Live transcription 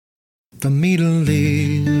For me to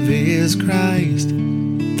live is Christ,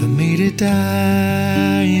 for me to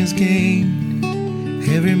die is gain.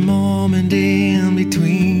 Every moment in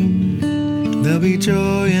between, there'll be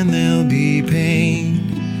joy and there'll be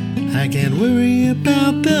pain. I can't worry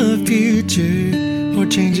about the future or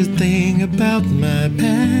change a thing about my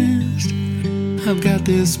past. I've got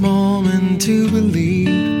this moment to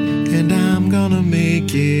believe, and I'm gonna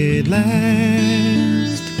make it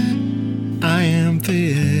last. I am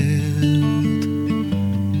filled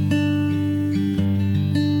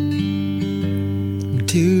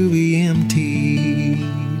to be emptied.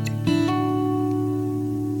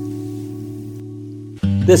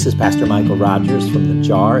 This is Pastor Michael Rogers from The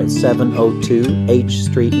Jar at 702 H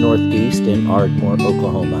Street Northeast in Ardmore,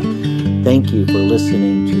 Oklahoma. Thank you for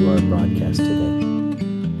listening to our broadcast today.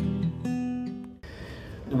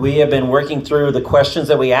 We have been working through the questions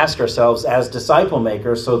that we ask ourselves as disciple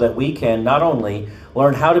makers so that we can not only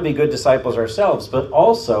learn how to be good disciples ourselves, but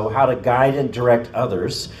also how to guide and direct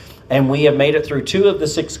others. And we have made it through 2 of the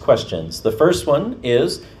 6 questions. The first one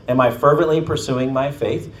is, am I fervently pursuing my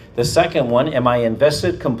faith? The second one, am I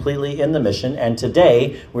invested completely in the mission? And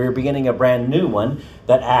today, we're beginning a brand new one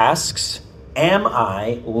that asks, am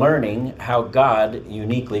I learning how God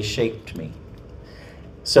uniquely shaped me?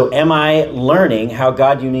 So am I learning how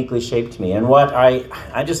God uniquely shaped me? And what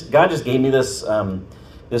God just gave me this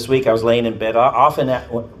this week. I was laying in bed, often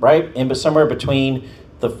somewhere between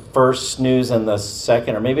the first snooze and the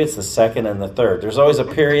second, or maybe it's the second and the third. There's always a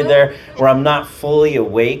period there where I'm not fully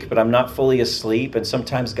awake, but I'm not fully asleep. And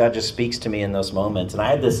sometimes God just speaks to me in those moments. And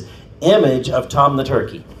I had this image of Tom the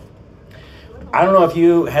turkey. I don't know if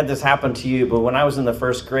you had this happen to you, but when I was in the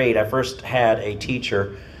first grade, I first had a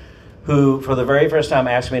teacher who, for the very first time,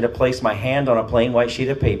 asked me to place my hand on a plain white sheet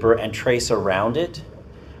of paper and trace around it.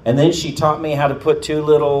 And then she taught me how to put 2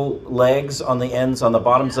 little legs on the ends, on the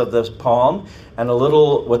bottoms of the palm, and a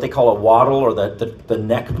little, what they call a wattle, or the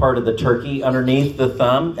neck part of the turkey underneath the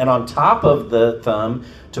thumb, and on top of the thumb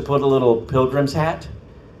to put a little pilgrim's hat.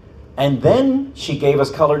 And then she gave us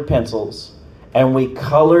colored pencils, and we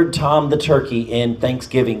colored Tom the turkey in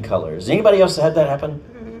Thanksgiving colors. Anybody else had that happen?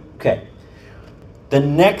 Okay. The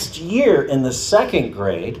next year in the 2nd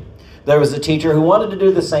grade, there was a teacher who wanted to do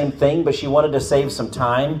the same thing, but she wanted to save some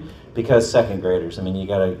time, because 2nd graders, I mean, you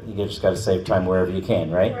just gotta save time wherever you can,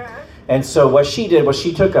 right? And so what she did was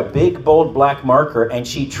she took a big, bold black marker and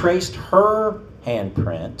she traced her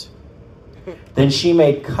handprint. Then she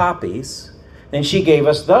made copies. Then she gave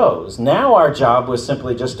us those. Now our job was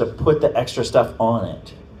simply just to put the extra stuff on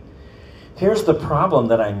it. Here's the problem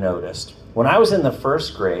that I noticed. When I was in the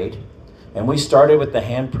 1st grade, and we started with the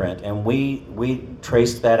handprint, and we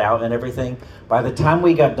traced that out and everything. By the time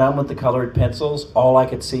we got done with the colored pencils, all I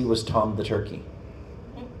could see was Tom the turkey.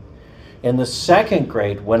 In the 2nd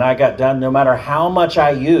grade, when I got done, no matter how much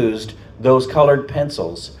I used those colored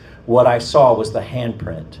pencils, what I saw was the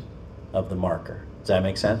handprint of the marker. Does that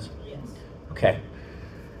make sense? Yes. Okay.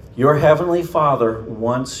 Your Heavenly Father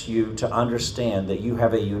wants you to understand that you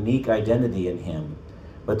have a unique identity in Him.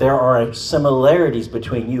 But there are similarities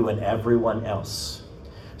between you and everyone else.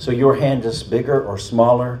 So your hand is bigger or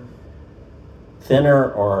smaller,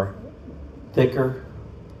 thinner or thicker.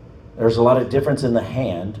 There's a lot of difference in the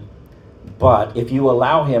hand. But if you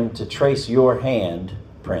allow Him to trace your hand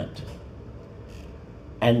print,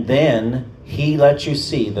 and then He lets you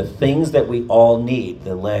see the things that we all need,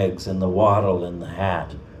 the legs and the wattle and the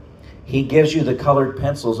hat, He gives you the colored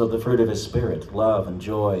pencils of the fruit of His Spirit, love and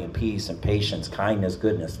joy and peace and patience, kindness,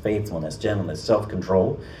 goodness, faithfulness, gentleness,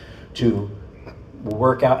 self-control, to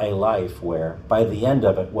work out a life where by the end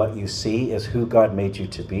of it, what you see is who God made you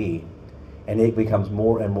to be, and it becomes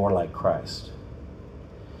more and more like Christ.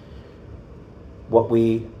 What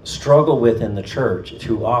we struggle with in the church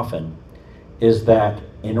too often is that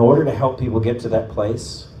in order to help people get to that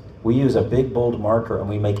place, we use a big bold marker and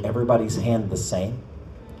we make everybody's hand the same.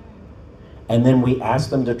 And then we ask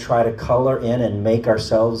them to try to color in and make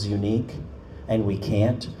ourselves unique, and we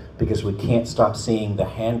can't, because we can't stop seeing the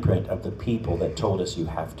handprint of the people that told us you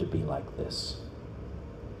have to be like this.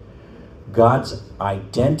 God's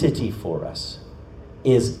identity for us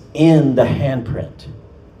is in the handprint,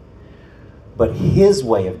 but His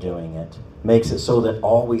way of doing it makes it so that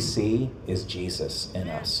all we see is Jesus in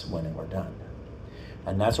us when we're done.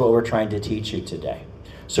 And that's what we're trying to teach you today.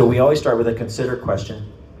 So we always start with a consider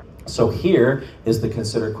question. So here is the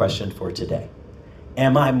considered question for today.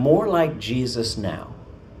 Am I more like Jesus now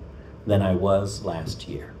than I was last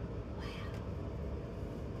year?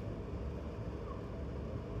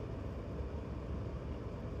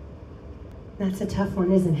 That's a tough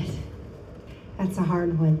one, isn't it? That's a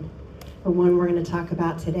hard one. the one we're going to talk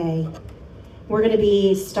about today. We're going to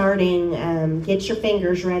be starting, get your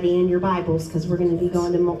fingers ready in your Bibles, because we're going to be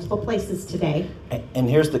going to multiple places today. And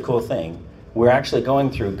here's the cool thing. We're actually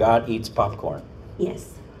going through God Eats Popcorn.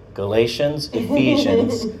 Yes. Galatians,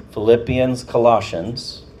 Ephesians, Philippians,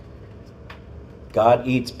 Colossians. God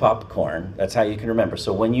Eats Popcorn. That's how you can remember.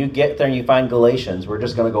 So when you get there and you find Galatians, we're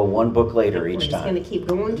just going to go one book later each time. We're just going to keep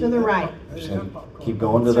going to the right. Keep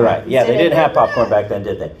going to the right. Yeah, they didn't have popcorn back then,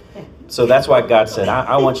 did they? Yeah. So that's why God said,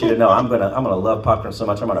 I want you to know I'm gonna love popcorn so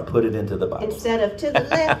much I'm gonna put it into the Bible. Instead of to the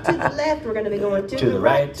left, we're going to be going to the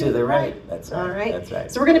right, to the right. That's right. All right. That's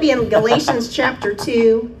right. So we're going to be in Galatians chapter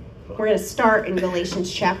 2. We're going to start in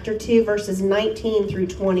Galatians chapter 2, verses 19 through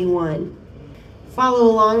 21.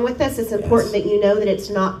 Follow along with us. It's important that you know that it's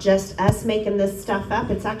not just us making this stuff up.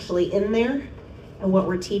 It's actually in there, and what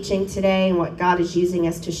we're teaching today and what God is using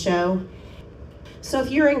us to show. So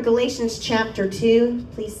if you're in Galatians chapter 2,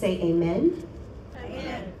 please say amen.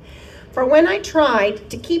 Amen. For when I tried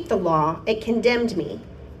to keep the law, it condemned me.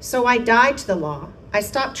 So I died to the law. I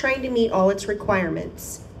stopped trying to meet all its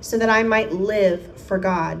requirements so that I might live for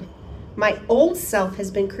God. My old self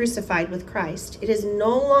has been crucified with Christ. It is no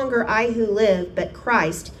longer I who live, but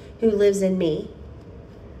Christ who lives in me.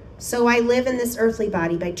 So I live in this earthly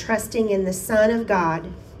body by trusting in the Son of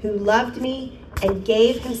God who loved me and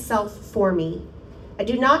gave himself for me. I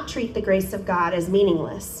do not treat the grace of God as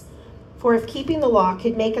meaningless. For if keeping the law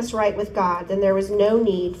could make us right with God, then there was no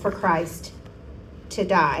need for Christ to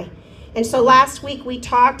die. And so last week we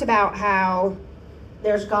talked about how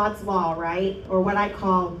there's God's law, right? Or what I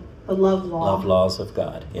call the love law. Love laws of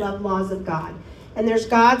God. Yeah. Love laws of God. And there's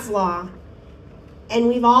God's law. And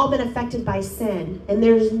we've all been affected by sin. And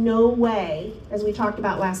there's no way, as we talked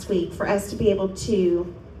about last week, for us to be able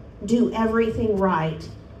to do everything right.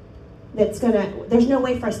 There's no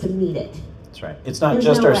way for us to meet it. That's right. It's not There's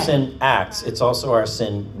just no our way. sin acts, it's also our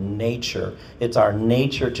sin nature. It's our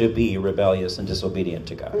nature to be rebellious and disobedient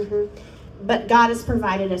to God. Mm-hmm. But God has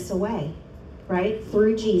provided us a way, right?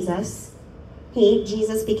 Through Jesus.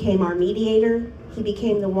 Jesus became our mediator. He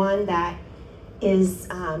became the one that is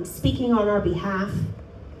speaking on our behalf,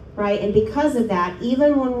 right? And because of that,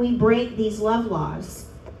 even when we break these love laws,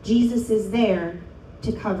 Jesus is there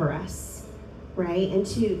to cover us. Right, and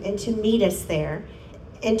to meet us there,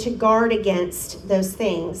 and to guard against those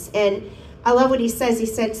things. And I love what he says. He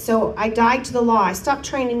said, so I died to the law. I stopped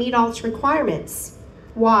trying to meet all its requirements.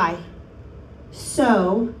 Why?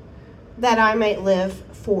 So that I might live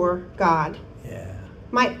for God. Yeah.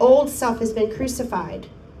 My old self has been crucified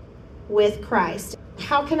with Christ.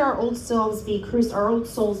 How can our old souls be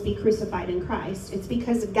crucified in Christ? It's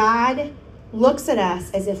because God looks at us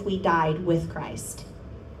as if we died with Christ.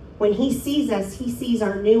 When he sees us, he sees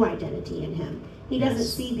our new identity in him. He doesn't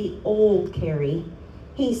see the old Carrie.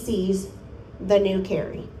 He sees the new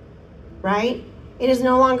Carrie, right? It is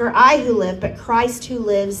no longer I who live, but Christ who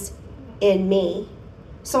lives in me.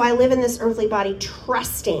 So I live in this earthly body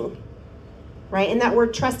trusting, right? And that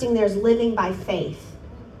word trusting there is living by faith.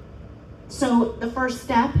 So the first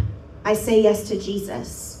step, I say yes to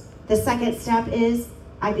Jesus. The second step is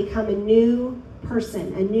I become a new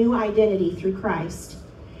person, a new identity through Christ.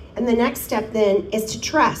 And the next step then is to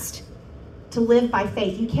trust, to live by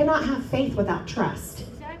faith. You cannot have faith without trust.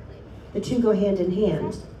 Exactly. The two go hand in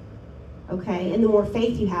hand. Okay? And the more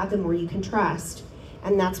faith you have, the more you can trust.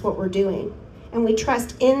 And that's what we're doing. And we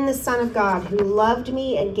trust in the Son of God who loved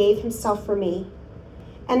me and gave himself for me.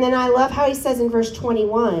 And then I love how he says in verse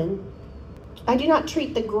 21, I do not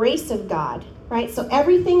treat the grace of God, right? So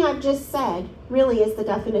everything I've just said really is the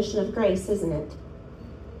definition of grace, isn't it?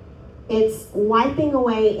 It's wiping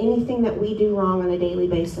away anything that we do wrong on a daily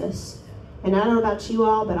basis. And I don't know about you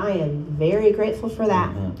all, but I am very grateful for that.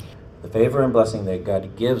 Mm-hmm. The favor and blessing that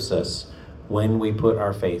God gives us when we put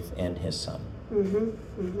our faith in his Son.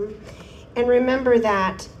 Mm-hmm, mm-hmm. And remember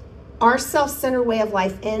that our self-centered way of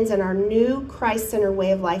life ends and our new Christ-centered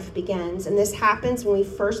way of life begins. And this happens when we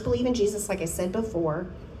first believe in Jesus, like I said before.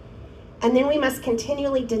 And then we must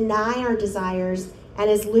continually deny our desires. And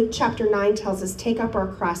as Luke chapter 9 tells us, take up our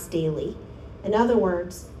cross daily. In other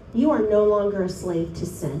words, you are no longer a slave to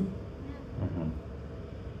sin. Mm-hmm.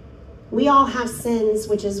 We all have sins,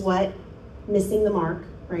 which is what? Missing the mark,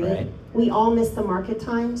 right? We all miss the mark at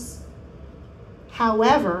times.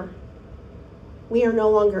 However, we are no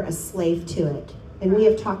longer a slave to it. And we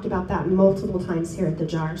have talked about that multiple times here at the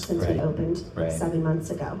Jar since we opened 7 months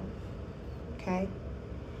ago. Okay?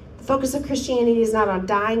 The focus of Christianity is not on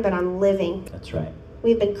dying, but on living. That's right.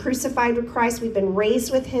 We've been crucified with Christ. We've been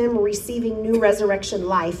raised with him, receiving new resurrection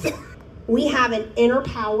life. We have an inner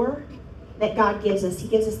power that God gives us. He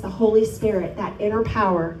gives us the Holy Spirit, that inner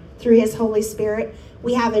power through his Holy Spirit,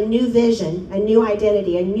 we have a new vision, a new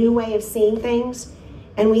identity, a new way of seeing things,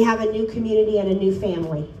 and we have a new community and a new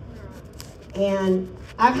family. And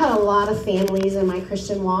I've had a lot of families in my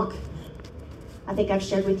Christian walk. I think I've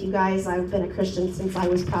shared with you guys, I've been a Christian since I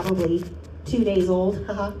was probably 2 days old.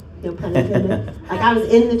 No pun intended. Like, I was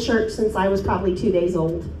in the church since I was probably 2 days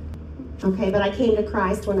old. Okay, but I came to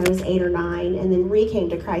Christ when I was 8 or 9, and then re-came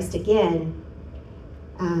to Christ again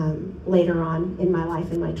later on in my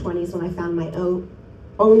life, in my 20s, when I found my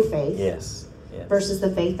own faith. Yes. Versus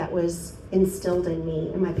the faith that was instilled in me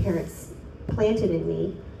and my parents planted in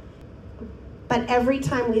me. But every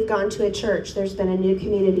time we've gone to a church, there's been a new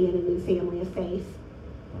community and a new family of faith.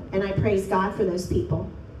 And I praise God for those people.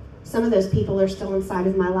 Some of those people are still inside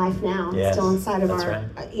of my life now. Yes, still inside of that's our,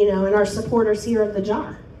 right. And our supporters here of the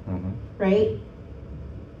jar. Mm-hmm. Right?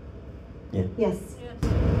 Yeah. Yes.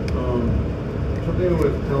 Something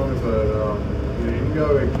was telling me about, you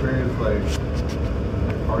go experience like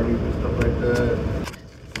parties and stuff like that.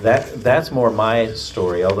 That's more my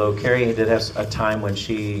story, although Carrie did have a time when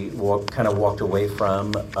she kind of walked away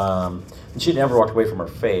from, and she never walked away from her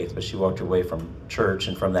faith, but she walked away from church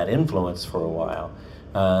and from that influence for a while.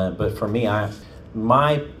 But for me,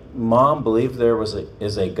 my mom believed there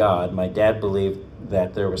is a God. My dad believed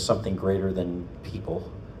that there was something greater than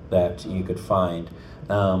people that you could find.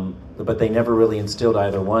 But they never really instilled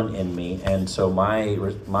either one in me, and so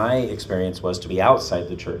my experience was to be outside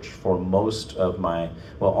the church for most of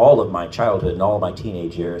all of my childhood and all of my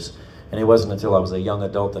teenage years. And it wasn't until I was a young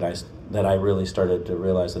adult that I really started to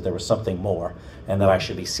realize that there was something more, and that I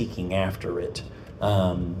should be seeking after it.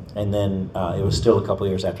 And then it was still a couple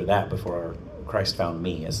years after that before Christ found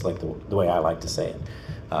me. It's like the way I like to say it.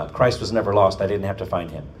 Christ was never lost. I didn't have to find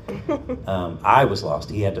him. I was lost.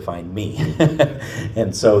 He had to find me.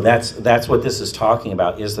 And so that's what this is talking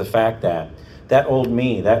about, is the fact that old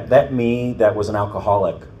me, that me that was an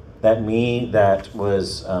alcoholic, that me that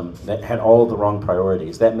was that had all the wrong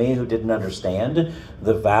priorities, that me who didn't understand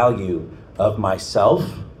the value of myself,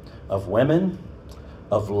 of women,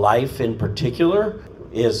 of life in particular,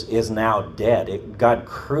 is now dead. God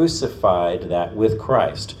crucified that with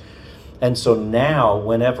Christ. And so now,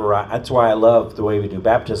 that's why I love the way we do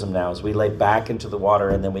baptism now, is we lay back into the water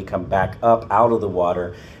and then we come back up out of the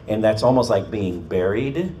water. And that's almost like being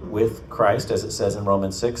buried with Christ, as it says in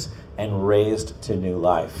Romans 6, and raised to new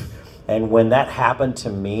life. And when that happened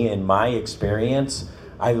to me in my experience,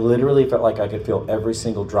 I literally felt like I could feel every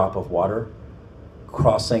single drop of water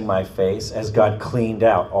crossing my face as God cleaned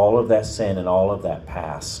out all of that sin and all of that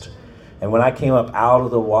past. And when I came up out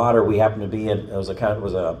of the water, we happened to be in, it was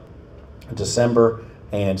a December,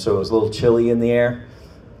 and so it was a little chilly in the air,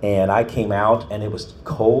 and I came out and it was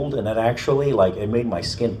cold, and it actually, it made my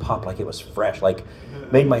skin pop like it was fresh,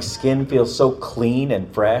 made my skin feel so clean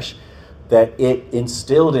and fresh that it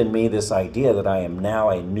instilled in me this idea that I am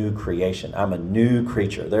now a new creation. I'm a new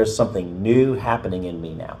creature. There's something new happening in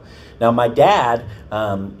me now. Now, my dad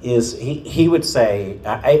he would say,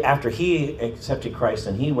 after he accepted Christ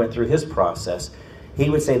and he went through his process, he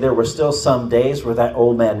would say there were still some days where that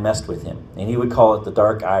old man messed with him. And he would call it the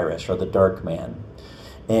dark Irish, or the dark man.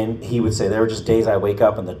 And he would say, there were just days I wake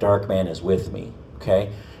up and the dark man is with me,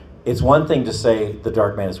 okay? It's one thing to say the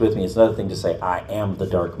dark man is with me. It's another thing to say I am the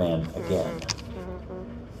dark man again.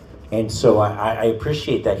 And so I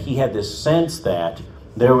appreciate that he had this sense that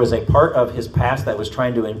there was a part of his past that was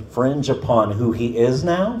trying to infringe upon who he is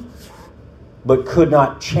now, but could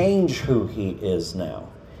not change who he is now.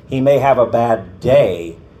 He may have a bad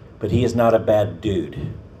day, but he is not a bad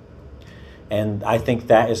dude. And I think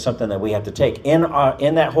that is something that we have to take. In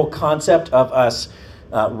that whole concept of us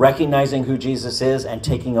recognizing who Jesus is and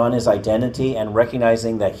taking on his identity and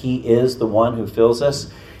recognizing that he is the one who fills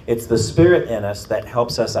us, it's the Spirit in us that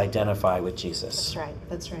helps us identify with Jesus.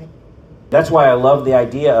 That's right. That's why I love the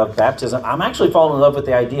idea of baptism. I'm actually falling in love with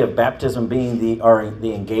the idea of baptism being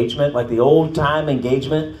the engagement, like the old time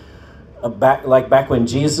engagement. Back when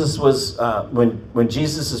Jesus was when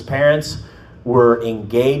Jesus's parents were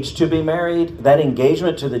engaged to be married, that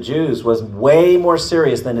engagement to the Jews was way more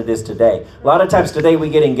serious than it is today. A lot of times today we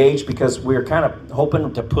get engaged because we're kind of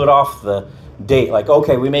hoping to put off the date. Like,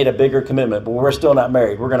 okay, we made a bigger commitment, but we're still not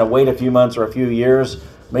married. We're going to wait a few months or a few years,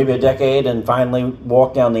 maybe a decade, and finally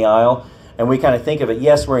walk down the aisle. And we kind of think of it,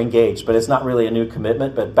 yes, we're engaged, but it's not really a new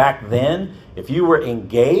commitment. But back then, if you were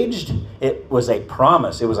engaged, it was a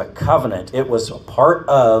promise. It was a covenant. It was a part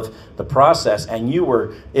of the process. And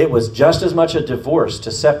it was just as much a divorce to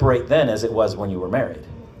separate then as it was when you were married.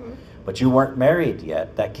 Mm-hmm. But you weren't married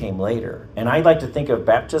yet. That came later. And I like to think of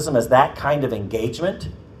baptism as that kind of engagement.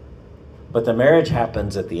 But the marriage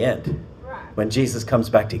happens at the end. Right. when Jesus comes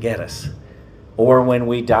back to get us, or when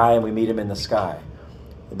we die and we meet him in the sky.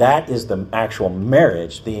 That is the actual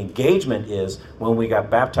marriage. The engagement is when we got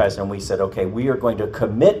baptized and we said, okay, we are going to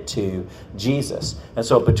commit to Jesus. And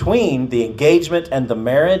so between the engagement and the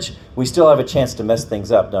marriage, we still have a chance to mess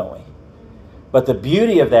things up, don't we? But the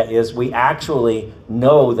beauty of that is we actually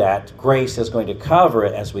know that grace is going to cover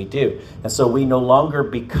it as we do. And so we no longer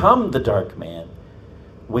become the dark man.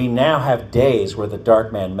 We now have days where the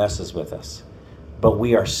dark man messes with us. But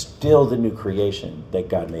we are still the new creation that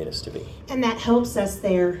God made us to be. And that helps us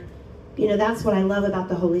there. You know, that's what I love about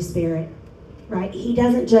the Holy Spirit, right? He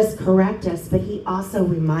doesn't just correct us, but he also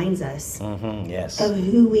reminds us yes. of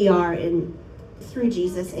who we are through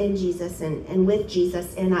Jesus, in Jesus, and with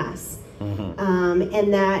Jesus in us.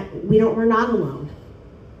 And that we're not alone.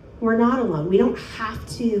 We're not alone. We don't have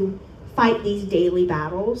to fight these daily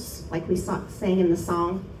battles, like we sang in the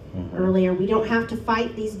song earlier. We don't have to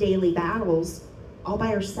fight these daily battles all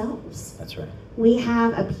by ourselves. That's right. We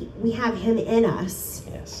have him in us.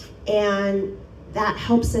 Yes. And that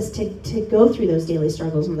helps us to go through those daily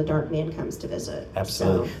struggles when the dark man comes to visit.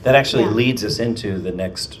 Absolutely. So, that actually leads us into the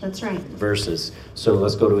next That's right. verses. So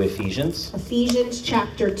let's go to Ephesians. Ephesians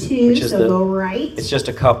chapter 2, so go right. It's just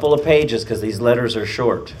a couple of pages because these letters are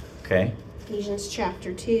short. Okay? Ephesians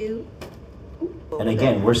chapter 2. And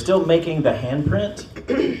again, we're still making the handprint.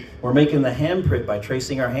 We're making the handprint by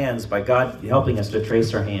tracing our hands, by God helping us to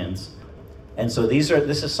trace our hands. And so this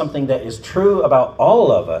is something that is true about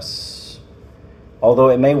all of us, although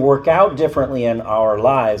it may work out differently in our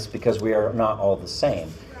lives because we are not all the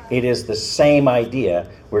same. It is the same idea.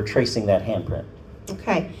 We're tracing that handprint.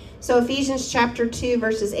 Okay. So Ephesians chapter 2,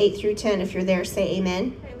 verses 8 through 10, if you're there, say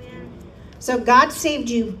amen. Amen. So God saved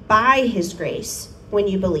you by his grace when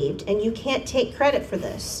you believed, and you can't take credit for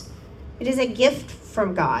this. It is a gift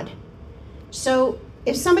from God. So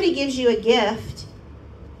if somebody gives you a gift,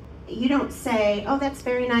 you don't say, oh, that's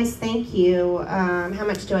very nice, thank you. How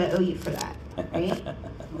much do I owe you for that? Right?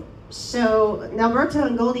 So Alberto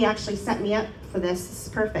and Goldie actually set me up for this. This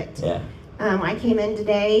is perfect. Yeah. I came in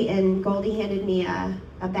today and Goldie handed me a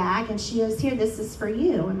bag and she goes, here, this is for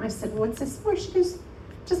you. And I said, what's this for? She goes,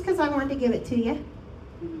 just because I wanted to give it to you.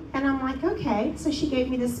 And I'm like, okay. So she gave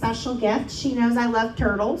me this special gift. She knows I love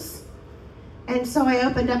turtles. And so I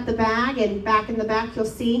opened up the bag, and back in the back, you'll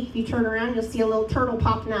see, if you turn around, you'll see a little turtle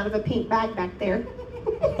popping out of a pink bag back there.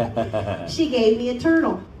 She gave me a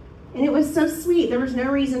turtle. And it was so sweet. There was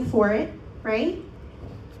no reason for it, right?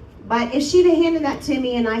 But if she'd have handed that to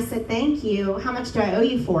me and I said, thank you, how much do I owe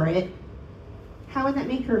you for it? How would that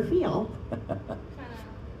make her feel?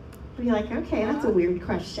 Be like, okay, that's a weird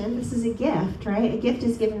question. This is a gift, right? A gift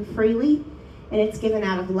is given freely, and it's given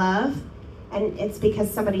out of love, and it's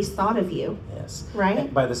because somebody's thought of you. Yes. Right?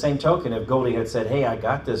 And by the same token, if Goldie had said, hey, I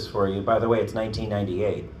got this for you, by the way, it's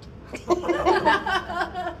 1998.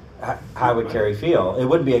 How would Carrie feel? It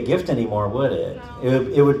wouldn't be a gift anymore, would it? No.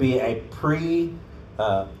 It would be a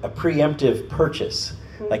preemptive purchase.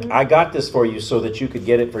 Like, I got this for you so that you could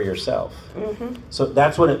get it for yourself. So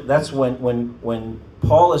that's when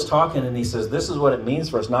Paul is talking and he says, this is what it means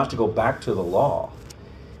for us not to go back to the law,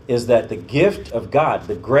 is that the gift of God,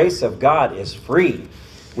 the grace of God is free.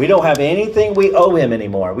 We don't have anything we owe him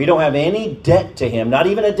anymore. We don't have any debt to him, not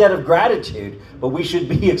even a debt of gratitude, but we should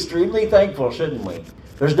be extremely thankful, shouldn't we?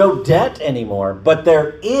 There's no debt anymore, but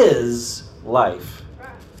there is life.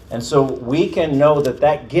 And so we can know that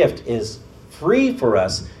that gift is free for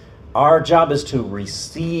us. Our job is to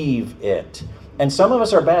receive it. And some of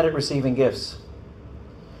us are bad at receiving gifts.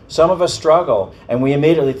 Some of us struggle, and we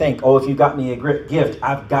immediately think, oh, if you got me a gift,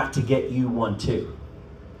 I've got to get you one too.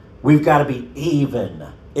 We've got to be even.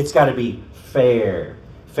 It's got to be fair.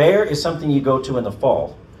 Fair is something you go to in the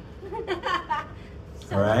fall.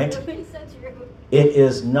 All right? So true. It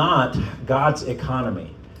is not God's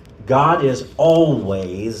economy. God is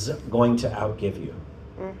always going to outgive you.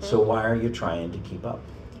 So why are you trying to keep up?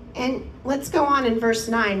 And let's go on in verse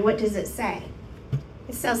 9. What does it say?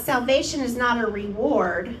 It says, salvation is not a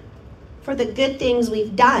reward for the good things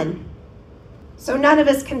we've done. So none of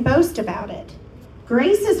us can boast about it.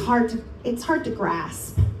 Grace is hard to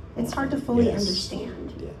grasp. It's hard to fully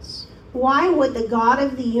understand. Yes. Why would the God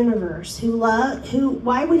of the universe,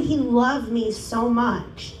 why would he love me so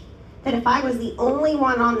much that if I was the only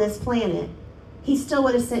one on this planet, he still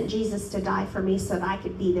would have sent Jesus to die for me so that I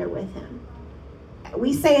could be there with him?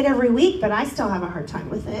 We say it every week, but I still have a hard time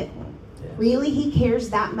with it. Yes. Really, he cares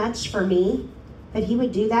that much for me that he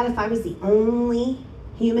would do that if I was the only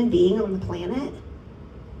human being on the planet?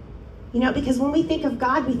 You know, because when we think of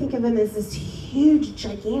God, we think of him as this huge,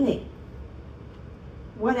 gigantic,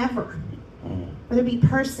 whatever. Whether it be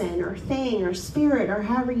person or thing or spirit or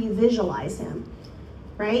however you visualize him,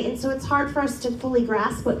 right? And so it's hard for us to fully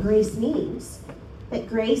grasp what grace means. That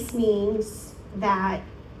grace means that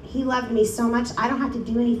he loved me so much, I don't have to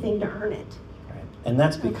do anything to earn it. Right. And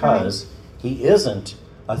that's because he isn't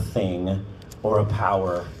a thing or a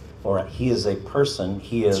power, or he is a person.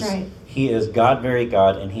 He is God, very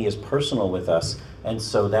God, and he is personal with us. And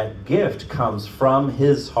so that gift comes from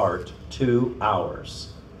his heart to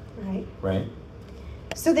ours. Right?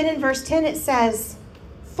 So then in verse 10 it says,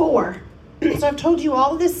 for. So I've told you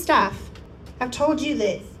all of this stuff. I've told you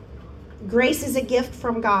that grace is a gift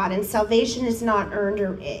from God, and salvation is not earned,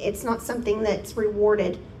 or it's not something that's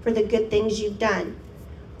rewarded for the good things you've done.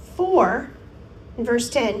 For, in verse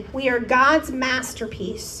 10, we are God's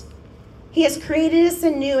masterpiece. He has created us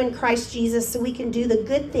anew in Christ Jesus so we can do the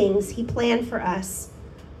good things he planned for us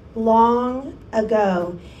long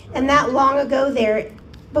ago. And that long ago there,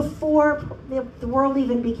 before the world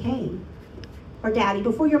even became, or daddy,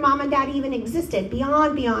 before your mom and daddy even existed,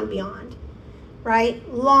 beyond,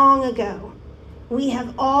 right? Long ago. We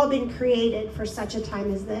have all been created for such a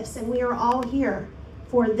time as this, and we are all here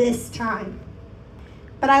for this time.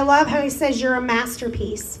 But I love how he says you're a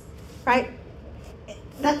masterpiece, right?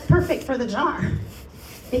 That's perfect for the jar,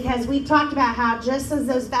 because we've talked about how just as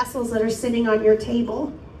those vessels that are sitting on your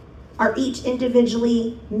table are each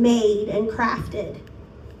individually made and crafted,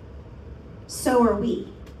 so are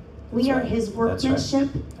we. We are his workmanship.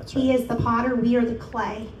 That's right. He is the potter, we are the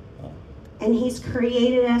clay. And he's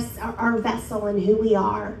created us, our vessel, and who we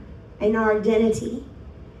are, and our identity.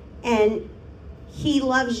 And he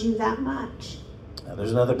loves you that much.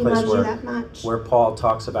 There's another place where Paul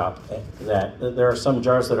talks about that there are some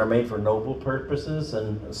jars that are made for noble purposes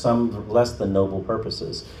and some less than noble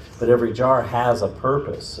purposes. But every jar has a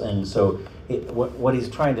purpose. And so what he's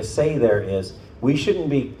trying to say there is we shouldn't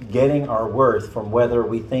be getting our worth from whether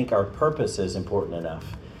we think our purpose is important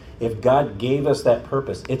enough. If God gave us that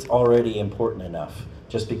purpose, it's already important enough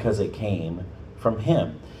just because it came from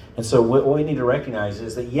him. And so what we need to recognize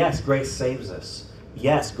is that yes, grace saves us.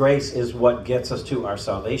 Yes, grace is what gets us to our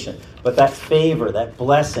salvation. But that favor, that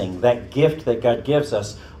blessing, that gift that God gives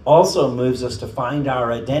us also moves us to find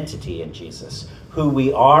our identity in Jesus, who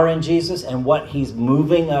we are in Jesus and what he's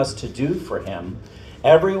moving us to do for him.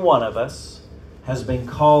 Every one of us has been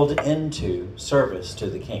called into service to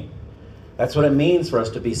the King. That's what it means for us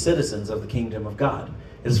to be citizens of the kingdom of God.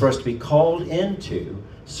 It's for us to be called into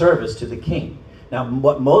service to the King. Now,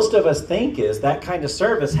 what most of us think is that kind of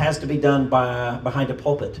service has to be done behind a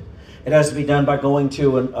pulpit. It has to be done by going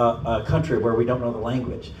to a country where we don't know the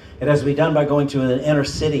language. It has to be done by going to an inner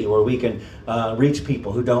city where we can reach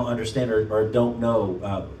people who don't understand or don't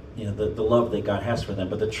know the love that God has for them.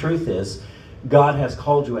 But the truth is, God has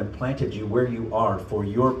called you and planted you where you are for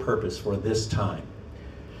your purpose for this time.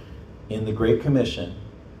 In the Great Commission,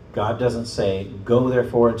 God doesn't say, go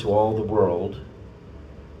therefore into all the world,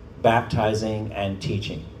 baptizing and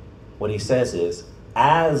teaching. What he says is,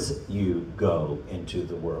 as you go into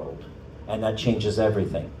the world. And that changes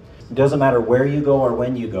everything. It doesn't matter where you go or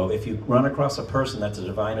when you go. If you run across a person, that's a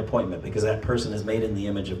divine appointment because that person is made in the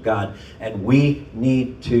image of God. And we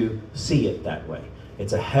need to see it that way.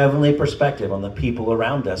 It's a heavenly perspective on the people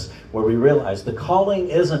around us where we realize the calling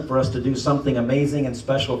isn't for us to do something amazing and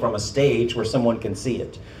special from a stage where someone can see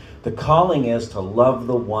it. The calling is to love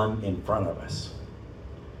the one in front of us.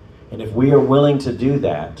 And if we are willing to do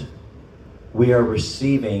that, we are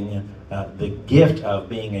receiving the gift of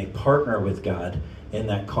being a partner with God in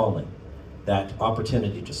that calling, that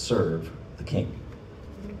opportunity to serve the King.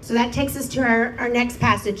 So that takes us to our next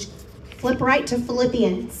passage. Flip right to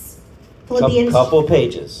Philippians. Couple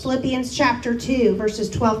pages. Philippians chapter 2, verses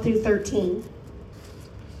 12 through 13.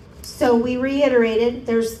 So we reiterated,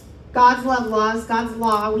 there's God's love laws, God's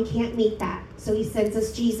law, we can't meet that. So he sends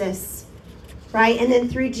us Jesus, right? And then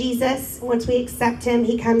through Jesus, once we accept him,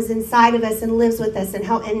 he comes inside of us and lives with us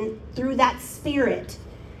and through that Spirit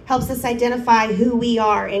helps us identify who we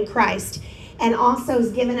are in Christ, and also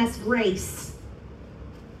has given us grace.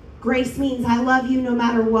 Grace means I love you no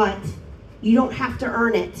matter what. You don't have to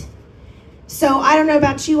earn it. So I don't know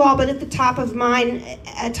about you all, but at the top of mine,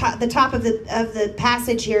 at the top of the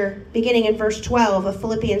passage here, beginning in verse 12 of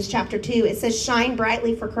Philippians chapter 2, it says, shine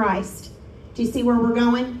brightly for Christ. Do you see where we're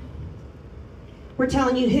going? We're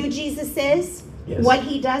telling you who Jesus is, yes, what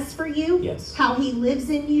he does for you, yes, how he lives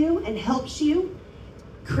in you and helps you,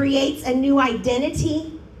 creates a new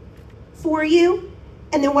identity for you.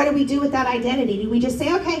 And then what do we do with that identity? Do we just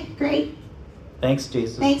say, okay, great. Thanks,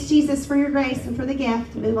 Jesus. Thanks, Jesus, for your grace and for the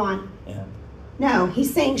gift. Move on. Yeah. No,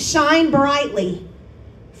 he's saying shine brightly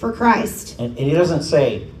for Christ. And he doesn't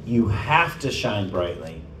say you have to shine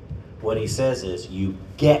brightly. What he says is you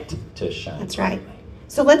get to shine That's brightly. right.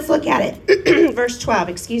 So let's look at it. Verse 12,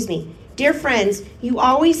 excuse me. Dear friends, you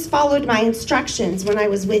always followed my instructions when I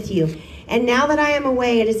was with you. And now that I am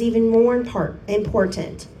away, it is even more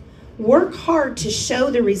important. Work hard to show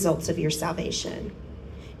the results of your salvation.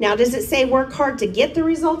 Now, does it say work hard to get the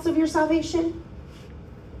results of your salvation?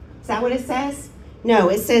 Is that what it says? No,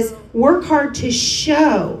 it says work hard to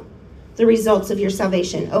show the results of your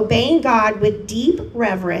salvation. Obeying God with deep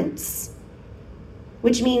reverence,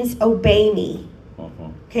 which means obey me.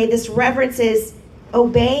 Okay, this reverence is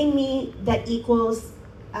obeying me that equals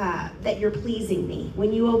that you're pleasing me.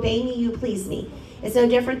 When you obey me, you please me. It's no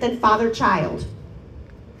different than father-child,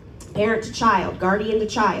 parent to child, guardian to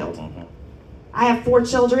child. I have 4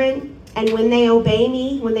 children, and when they obey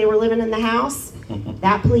me, when they were living in the house,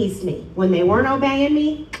 that pleased me. When they weren't obeying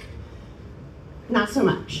me, not so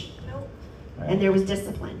much. And there was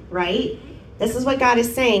discipline, right? This is what God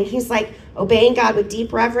is saying. He's like obeying God with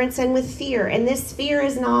deep reverence and with fear. And this fear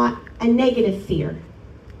is not a negative fear.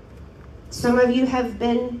 Some of you have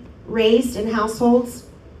been raised in households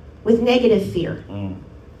with negative fear.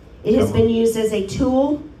 It has been used as a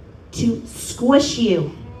tool to squish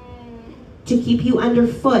you, to keep you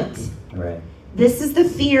underfoot. Right. This is the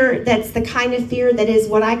fear that's the kind of fear that is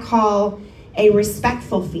what I call a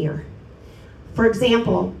respectful fear. For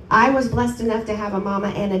example, I was blessed enough to have a mama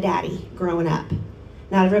and a daddy growing up.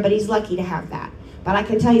 Not everybody's lucky to have that. But I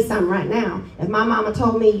can tell you something right now. If my mama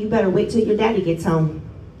told me, you better wait till your daddy gets home.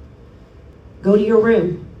 Go to your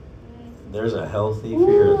room. There's a healthy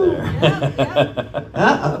fear there.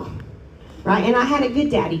 Uh-oh. Right? And I had a good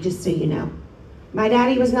daddy, just so you know. My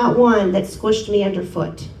daddy was not one that squished me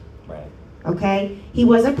underfoot. Right. Okay? He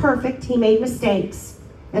wasn't perfect. He made mistakes.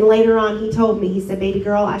 And later on, he told me, he said, baby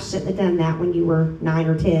girl, I shouldn't have done that when you were 9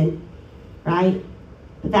 or 10. Right?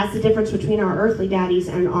 But that's the difference between our earthly daddies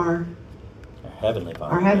and our Heavenly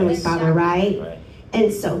Father. Our Heavenly Father, right? Right.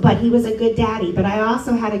 And so, but he was a good daddy. But I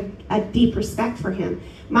also had a deep respect for him.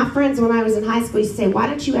 My friends, when I was in high school, used to say, why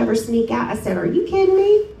don't you ever sneak out? I said, are you kidding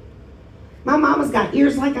me? My mama's got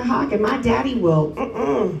ears like a hawk, and my daddy will,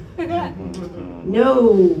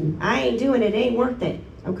 no, I ain't doing it. It ain't worth it,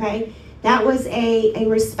 okay? That was a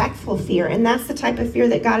respectful fear, and that's the type of fear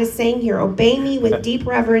that God is saying here. Obey me with deep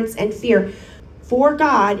reverence and fear. For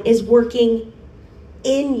God is working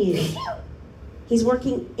in you. He's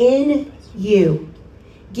working in you,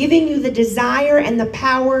 giving you the desire and the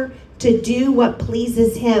power to do what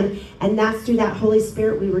pleases him, and that's through that Holy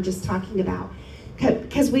Spirit we were just talking about.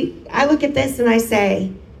 Because I look at this and I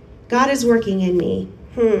say, God is working in me.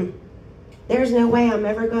 There's no way I'm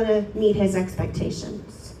ever going to meet his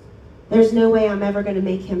expectations. There's no way I'm ever going to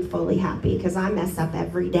make him fully happy because I mess up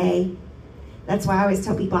every day. That's why I always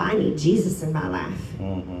tell people I need Jesus in my life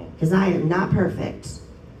because I am not perfect.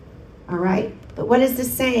 All right? But what is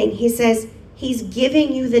this saying? He says he's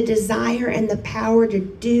giving you the desire and the power to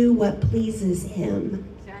do what pleases him.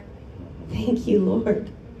 Exactly. Thank you,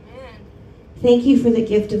 Lord. Thank you for the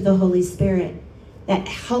gift of the Holy Spirit that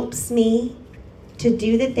helps me to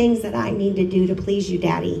do the things that I need to do to please you,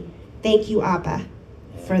 Daddy. Thank you, Abba,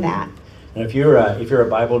 for that. And if you're a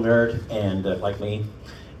Bible nerd and like me,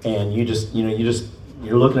 and you're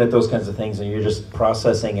looking at those kinds of things and you're just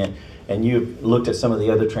processing it, and you've looked at some of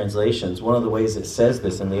the other translations, one of the ways it says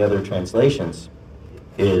this in the other translations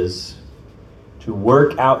is to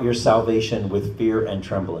work out your salvation with fear and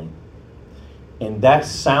trembling. And that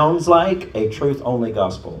sounds like a truth-only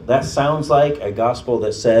gospel. That sounds like a gospel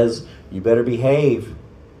that says, you better behave.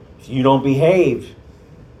 If you don't behave,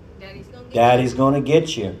 Daddy's going to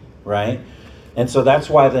get you, right? And so that's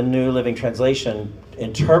why the New Living Translation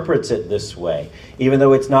interprets it this way. Even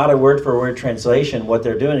though it's not a word-for-word translation, what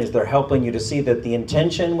they're doing is they're helping you to see that the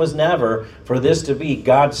intention was never for this to be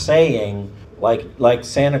God saying, like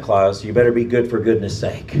Santa Claus, you better be good for goodness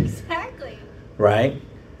sake. Exactly. Right?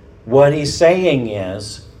 What he's saying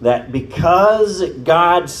is that because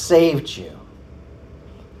God saved you,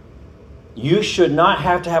 you should not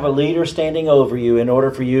have to have a leader standing over you in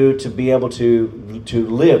order for you to be able to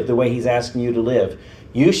live the way he's asking you to live.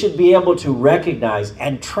 You should be able to recognize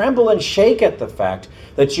and tremble and shake at the fact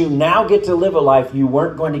that you now get to live a life you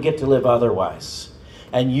weren't going to get to live otherwise.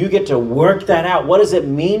 And you get to work that out. What does it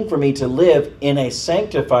mean for me to live in a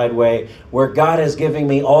sanctified way where God is giving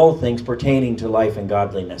me all things pertaining to life and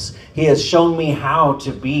godliness? He has shown me how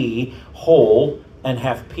to be whole and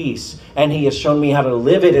have peace. And he has shown me how to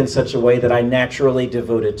live it in such a way that I naturally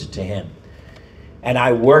devote it to him. And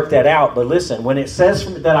I work that out. But listen, when it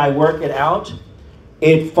says that I work it out,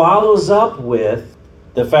 it follows up with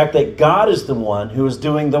the fact that God is the one who is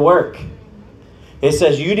doing the work. It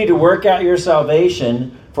says you need to work out your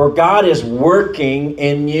salvation, for God is working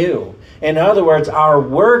in you. In other words, our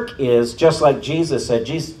work is just like Jesus said.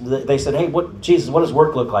 They said, hey, Jesus, what does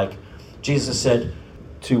work look like? Jesus said,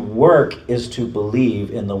 to work is to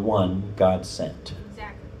believe in the one God sent.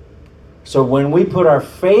 Exactly. So when we put our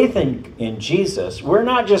faith in Jesus, we're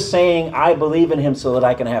not just saying, I believe in him so that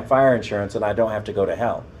I can have fire insurance and I don't have to go to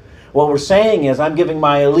hell. What we're saying is, I'm giving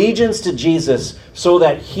my allegiance to Jesus so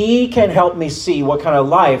that he can help me see what kind of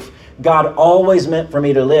life God always meant for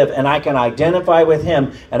me to live, and I can identify with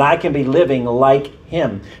him, and I can be living like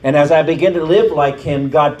him. And as I begin to live like him,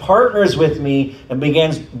 God partners with me and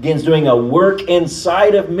begins doing a work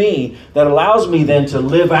inside of me that allows me then to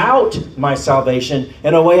live out my salvation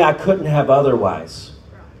in a way I couldn't have otherwise.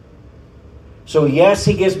 So yes,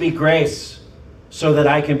 he gives me grace so that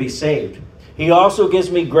I can be saved. He also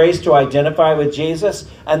gives me grace to identify with Jesus,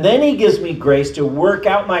 and then he gives me grace to work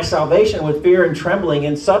out my salvation with fear and trembling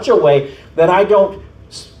in such a way that I don't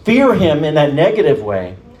fear him in that negative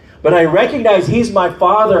way, but I recognize he's my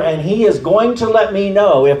Father, and he is going to let me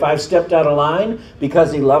know if I've stepped out of line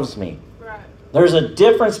because he loves me. Right. There's a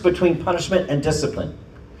difference between punishment and discipline.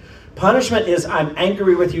 Punishment is, I'm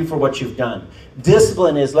angry with you for what you've done.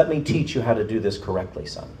 Discipline is, let me teach you how to do this correctly,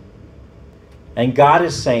 son. And God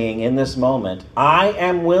is saying in this moment, I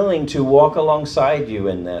am willing to walk alongside you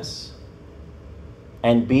in this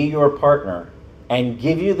and be your partner and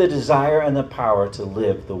give you the desire and the power to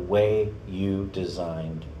live the way you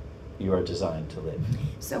are designed to live.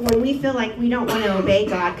 So when we feel like we don't want to obey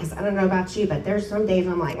God, because I don't know about you, but there's some days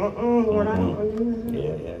I'm like, Lord, I don't want to do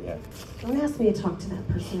that. Yeah. Don't ask me to talk to that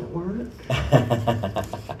person at work.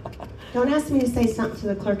 Don't ask me to say something to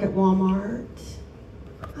the clerk at Walmart.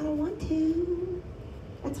 I don't want to.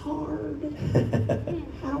 That's hard.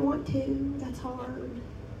 I don't want to. That's hard.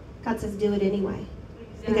 God says, do it anyway.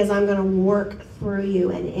 Exactly. Because I'm going to work through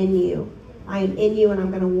you and in you. I am in you, and I'm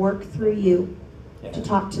going to work through you to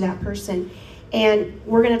talk to that person. And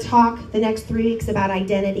we're going to talk the next 3 weeks about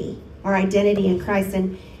identity, our identity in Christ.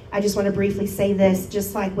 And I just want to briefly say this,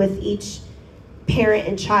 just like with each parent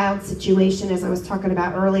and child situation, as I was talking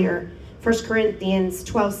about earlier, 1 Corinthians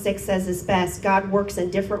 12:6 says this best: God works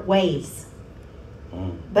in different ways.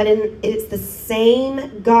 But it's the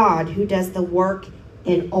same God who does the work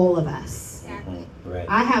in all of us. Exactly. Right.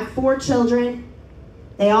 I have 4 children.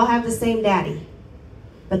 They all have the same daddy.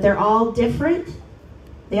 But they're all different.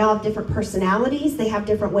 They all have different personalities. They have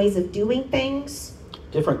different ways of doing things.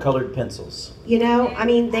 Different colored pencils. You know, I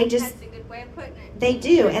mean, they just... That's a good way of putting it. They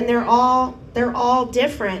do, and they're all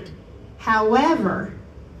different. However,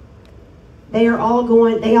 they all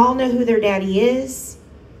know who their daddy is,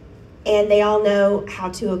 and they all know how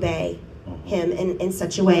to obey him in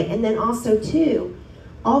such a way. And then also, too,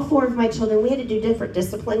 all 4 of my children, we had to do different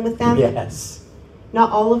discipline with them. Yes.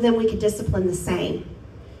 Not all of them we could discipline the same.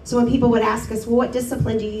 So when people would ask us, well, what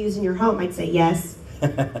discipline do you use in your home? I'd say, yes.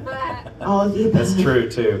 All of you. That's true,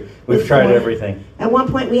 too. We've tried everything. At one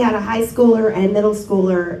point, we had a high schooler and a middle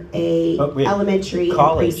schooler, elementary, and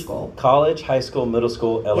preschool. College, high school, middle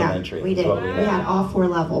school, elementary. Yeah, we did. We had all 4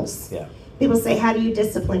 levels. Yeah. People say, how do you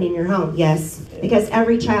discipline in your home? Yes, because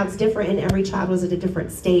every child's different, and every child was at a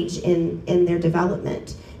different stage in their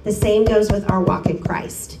development. The same goes with our walk in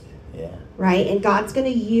Christ. Yeah. Right? And God's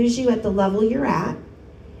going to use you at the level you're at.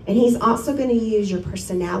 And he's also going to use your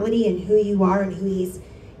personality and who you are and who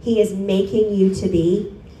he is making you to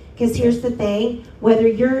be. Because here's the thing, whether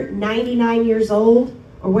you're 99 years old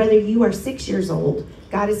or whether you are 6 years old,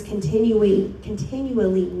 God is continually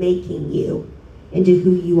making you into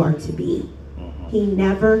who you are to be. He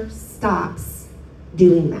never stops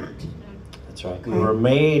doing that. That's right. Okay. We were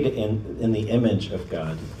made in the image of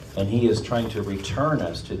God, and he is trying to return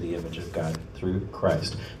us to the image of God through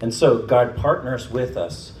Christ. And so God partners with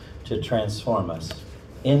us to transform us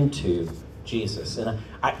into Jesus. And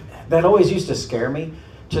that always used to scare me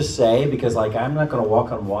to say, because I'm not going to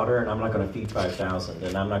walk on water, and I'm not going to feed 5,000,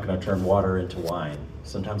 and I'm not going to turn water into wine.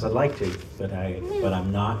 Sometimes I'd like to, but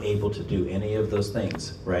I'm not able to do any of those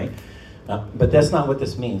things, right? But that's not what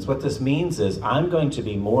this means. What this means is I'm going to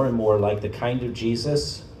be more and more like the kind of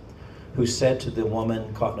Jesus who said to the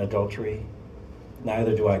woman caught in adultery,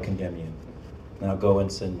 neither do I condemn you. Now go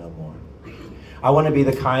and sin no more. I want to be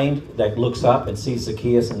the kind that looks up and sees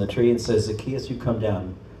Zacchaeus in the tree and says, Zacchaeus, you come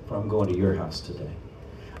down, for I'm going to your house today.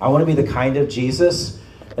 I want to be the kind of Jesus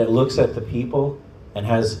that looks at the people and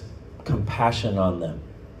has compassion on them.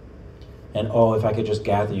 And if I could just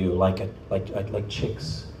gather you like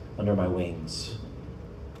chicks under my wings,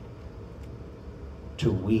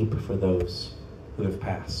 to weep for those who have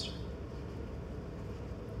passed,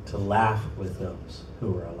 to laugh with those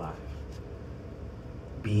who are alive.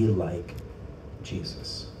 be like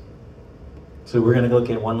Jesus. So we're going to look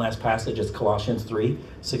at one last passage. It's Colossians 3,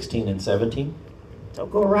 16 and 17. So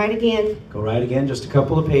go right again. Go right again, just a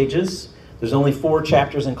couple of pages. There's only 4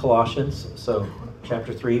 chapters in Colossians. So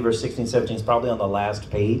chapter 3, verse 16 and 17 is probably on the last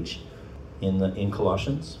page in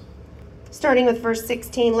Colossians. Starting with verse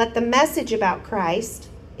 16, let the message about Christ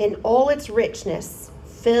in all its richness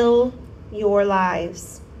fill your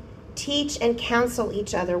lives. Teach and counsel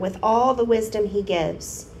each other with all the wisdom he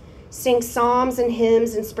gives. Sing psalms and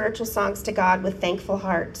hymns and spiritual songs to God with thankful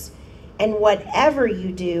hearts. And whatever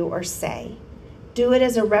you do or say, do it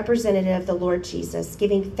as a representative of the Lord Jesus,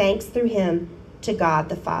 giving thanks through him to God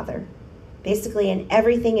the Father. Basically, in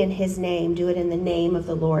everything in his name, do it in the name of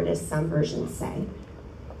the Lord, as some versions say.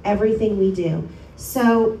 Everything we do.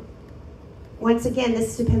 So, once again,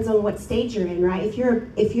 this depends on what stage you're in, right? If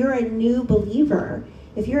you're a new believer,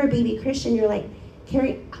 if you're a baby Christian, you're like,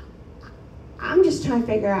 Carrie, I'm just trying to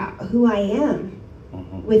figure out who I am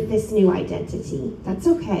with this new identity. That's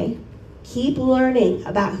okay. Keep learning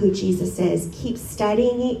about who Jesus is. Keep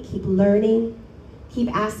studying it. Keep learning.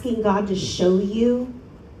 Keep asking God to show you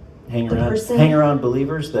hang around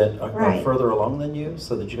believers that are further along than you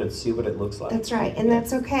so that you can see what it looks like. That's right. And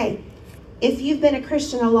that's okay. If you've been a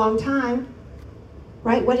Christian a long time,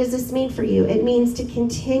 right, what does this mean for you? It means to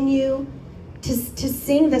continue to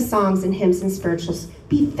sing the songs and hymns and spirituals.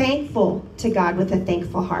 Be thankful to God with a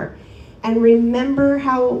thankful heart. And remember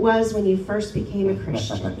how it was when you first became a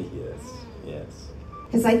Christian. Yes.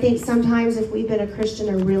 Because I think sometimes if we've been a Christian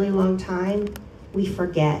a really long time, we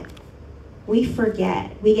forget. We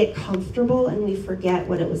get comfortable and we forget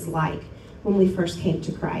what it was like when we first came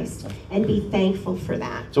to Christ. And be thankful for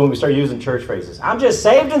that. So when we start using church phrases, I'm just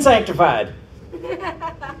saved and sanctified.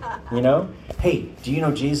 You know? Hey, do you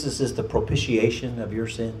know Jesus is the propitiation of your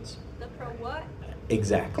sins? The pro what?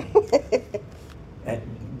 Exactly.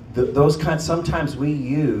 Sometimes we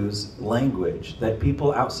use language that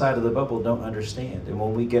people outside of the bubble don't understand. And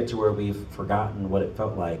when we get to where we've forgotten what it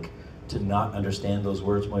felt like to not understand those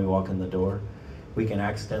words when we walk in the door, we can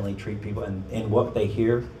accidentally treat people, and what they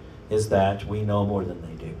hear is that we know more than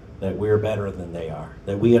they do, that we're better than they are,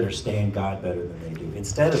 that we understand God better than they do.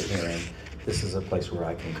 Instead of hearing, this is a place where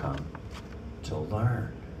I can come to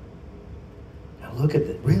learn. Now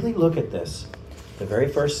really look at this. The very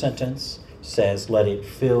first sentence says, let it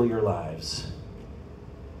fill your lives.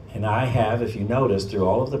 And I have, if you notice, through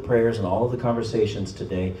all of the prayers and all of the conversations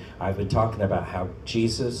today, I've been talking about how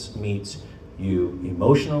Jesus meets you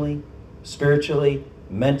emotionally, spiritually,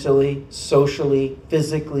 mentally, socially,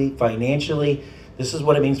 physically, financially. This is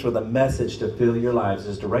what it means for the message to fill your lives,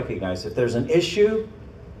 is to recognize if there's an issue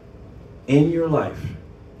in your life,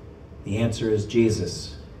 the answer is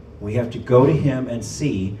Jesus. We have to go to him and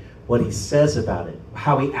see what he says about it,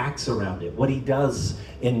 how he acts around it, what he does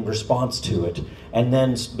in response to it, and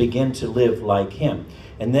then begin to live like him.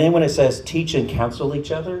 And then when it says teach and counsel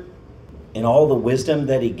each other in all the wisdom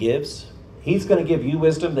that he gives, he's going to give you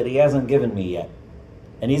wisdom that he hasn't given me yet.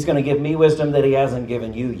 And he's going to give me wisdom that he hasn't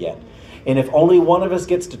given you yet. And if only one of us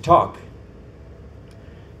gets to talk,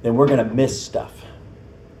 then we're going to miss stuff.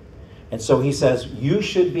 And so he says, you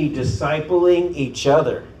should be discipling each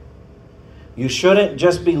other. You shouldn't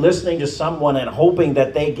just be listening to someone and hoping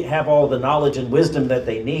that they have all the knowledge and wisdom that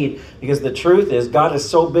they need, because the truth is God is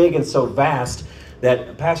so big and so vast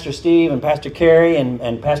that Pastor Steve and Pastor Carrie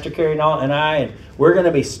and Pastor Carrie and I, we're going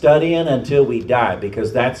to be studying until we die,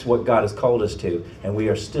 because that's what God has called us to, and we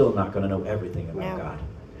are still not going to know everything about God.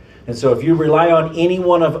 And so if you rely on any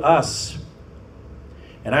one of us,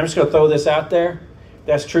 and I'm just going to throw this out there,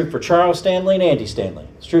 that's true for Charles Stanley and Andy Stanley.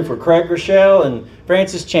 It's true for Craig Rochelle and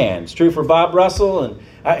Francis Chan. It's true for Bob Russell and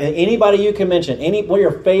anybody you can mention. One of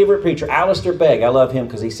your favorite preacher, Alistair Begg. I love him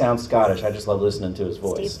because he sounds Scottish. I just love listening to his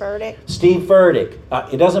voice. Steve Furtick.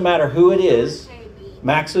 It doesn't matter who it is.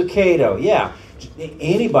 Max Lucado. Yeah.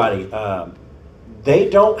 Anybody. They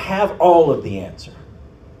don't have all of the answer,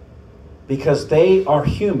 because they are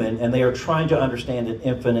human and they are trying to understand an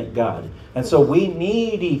infinite God. And so we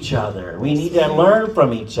need each other. We need to learn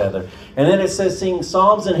from each other. And then it says sing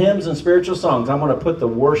psalms and hymns and spiritual songs. I'm going to put the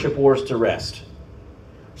worship wars to rest.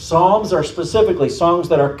 Psalms are specifically songs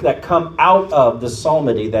that come out of the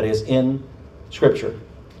psalmody that is in Scripture.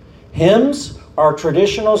 Hymns are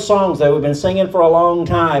traditional songs that we've been singing for a long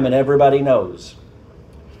time and everybody knows.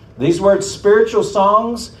 These words, spiritual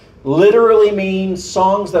songs, literally mean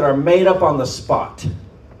songs that are made up on the spot.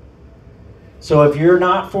 So if you're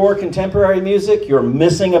not for contemporary music, you're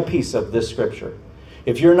missing a piece of this scripture.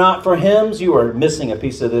 If you're not for hymns, you are missing a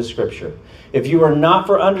piece of this scripture. If you are not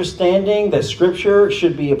for understanding that scripture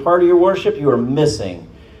should be a part of your worship, you are missing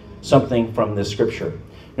something from this scripture.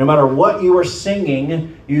 No matter what you are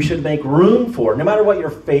singing, you should make room for. No matter what your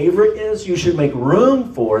favorite is, you should make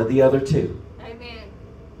room for the other two. Amen.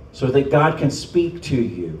 So that God can speak to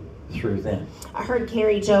you through them. I heard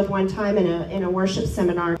Carrie Job one time in a worship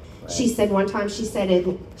seminar. Right. She said one time, she said,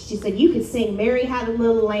 you could sing Mary Had a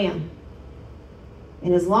Little Lamb.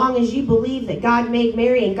 And as long as you believe that God made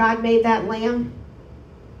Mary and God made that lamb,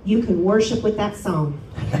 you can worship with that song.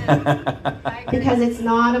 Because it's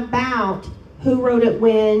not about who wrote it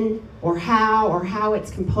when or how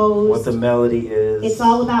it's composed. What the melody is. It's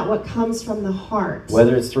all about what comes from the heart.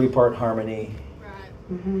 Whether it's 3-part harmony. Right.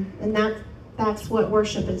 Mm-hmm. And that's what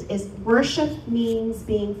worship is. Worship means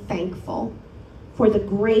being thankful for the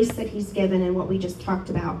grace that he's given and what we just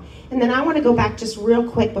talked about. And then I want to go back just real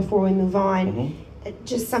quick before we move on. Mm-hmm.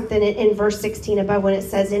 Just something in verse 16 above when it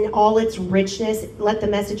says, in all its richness, let the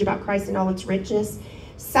message about Christ in all its richness.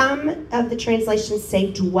 Some of the translations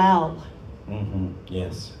say dwell. Mm-hmm.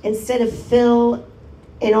 Yes. Instead of fill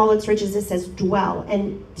in all its riches, it says dwell.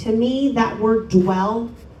 And to me, that word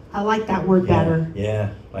dwell, I like that word better.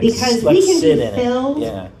 Yeah. Because we can sit be in filled, it.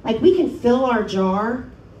 Yeah. like we can fill our jar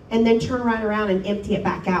and then turn right around and empty it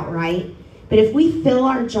back out, right? But if we fill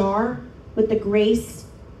our jar with the grace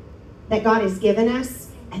that God has given us,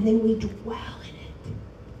 and then we dwell in it.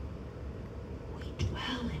 We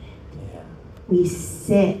dwell in it. Yeah. We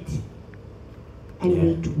sit and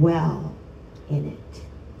we dwell in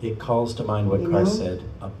it. It calls to mind what You Christ know? said,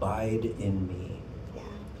 abide in me. Yeah.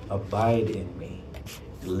 Abide in me.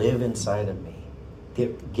 Live inside of me.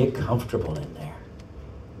 Get comfortable in there.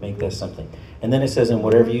 Make that something. And then it says, and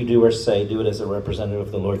whatever you do or say, do it as a representative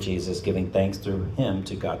of the Lord Jesus, giving thanks through him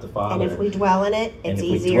to God the Father. And if we dwell in it, it's and if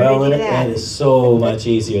easier we dwell to in do it, that. it is so much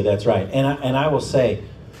easier. That's right. And I will say,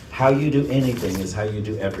 how you do anything is how you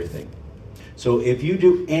do everything. So if you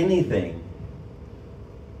do anything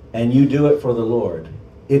and you do it for the Lord,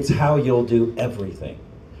 it's how you'll do everything.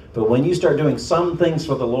 But when you start doing some things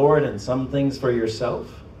for the Lord and some things for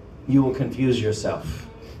yourself, you will confuse yourself.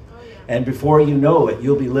 And before you know it,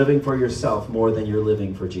 you'll be living for yourself more than you're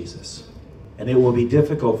living for Jesus. And it will be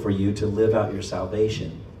difficult for you to live out your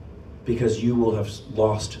salvation because you will have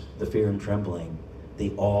lost the fear and trembling,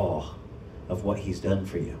 the awe of what he's done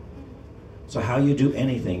for you. So how you do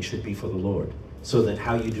anything should be for the Lord, so that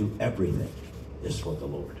how you do everything is for the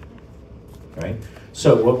Lord. Right?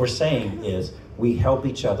 So what we're saying is we help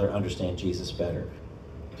each other understand Jesus better.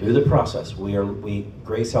 Through the process,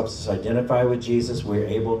 Grace helps us identify with Jesus. We're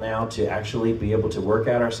able now to actually be able to work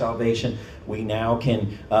out our salvation. We now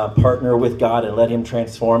can partner with God and let him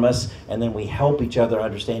transform us. And then we help each other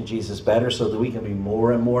understand Jesus better so that we can be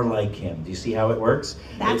more and more like him. Do you see how it works?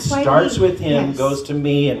 That's it why starts with him, yes. goes to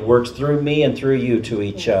me, and works through me and through you to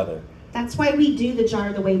each other. That's why we do the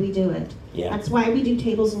jar the way we do it. Yeah. That's why we do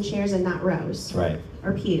tables and chairs and not rows. Right.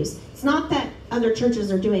 Or pews. It's not that other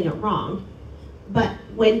churches are doing it wrong. But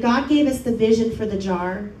when God gave us the vision for the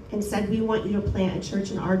jar and said, we want you to plant a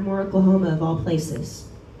church in Ardmore, Oklahoma, of all places,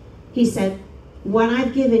 he said, what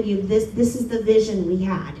I've given you, this is the vision we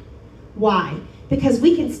had. Why? Because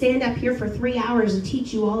we can stand up here for 3 hours and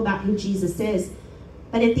teach you all about who Jesus is.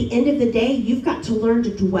 But at the end of the day, you've got to learn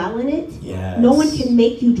to dwell in it. Yes. No one can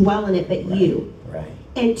make you dwell in it but you. Right.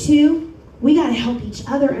 And two, we got to help each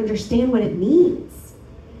other understand what it means.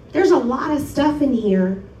 There's a lot of stuff in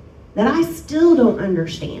here that I still don't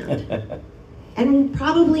understand. And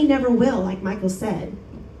probably never will, like Michael said,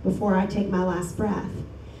 before I take my last breath.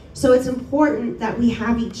 So it's important that we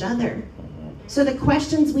have each other. So the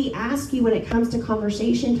questions we ask you when it comes to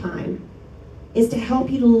conversation time is to help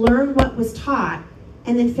you to learn what was taught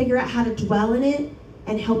and then figure out how to dwell in it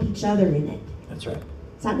and help each other in it. That's right.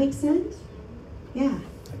 Does that make sense? Yeah.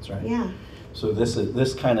 That's right. Yeah. So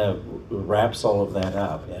this kind of wraps all of that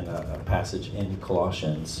up in a passage in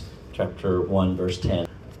Colossians chapter 1, verse 10.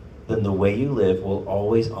 Then the way you live will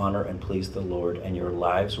always honor and please the Lord, and your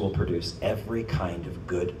lives will produce every kind of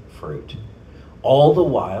good fruit. All the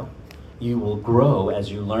while, you will grow as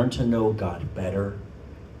you learn to know God better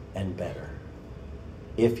and better.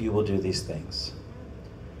 If you will do these things.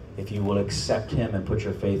 If you will accept him and put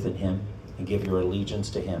your faith in him and give your allegiance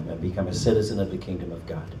to him and become a citizen of the kingdom of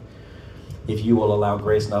God. If you will allow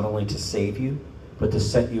grace not only to save you, but to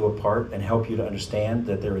set you apart and help you to understand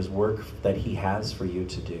that there is work that he has for you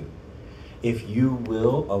to do. If you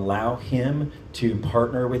will allow him to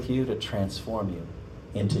partner with you to transform you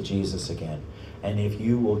into Jesus again. And if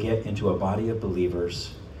you will get into a body of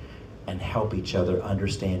believers and help each other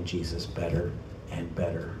understand Jesus better and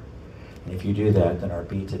better. And if you do that, then our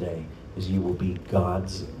B today is you will be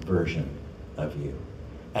God's version of you.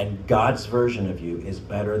 And God's version of you is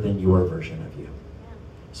better than your version of you.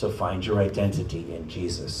 So find your identity in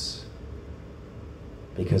Jesus,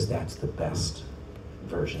 because that's the best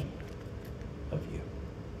version of you.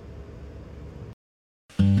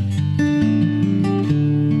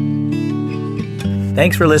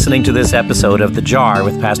 Thanks for listening to this episode of The Jar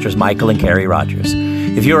with Pastors Michael and Carrie Rogers.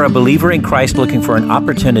 If you're a believer in Christ looking for an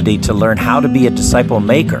opportunity to learn how to be a disciple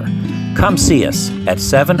maker, come see us at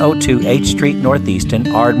 702 H Street Northeast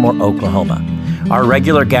in Ardmore, Oklahoma. Our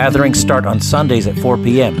regular gatherings start on Sundays at 4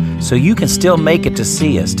 p.m., so you can still make it to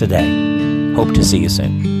see us today. Hope to see you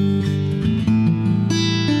soon.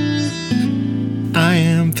 I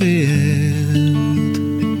am filled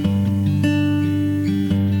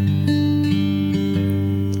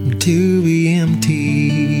to be empty.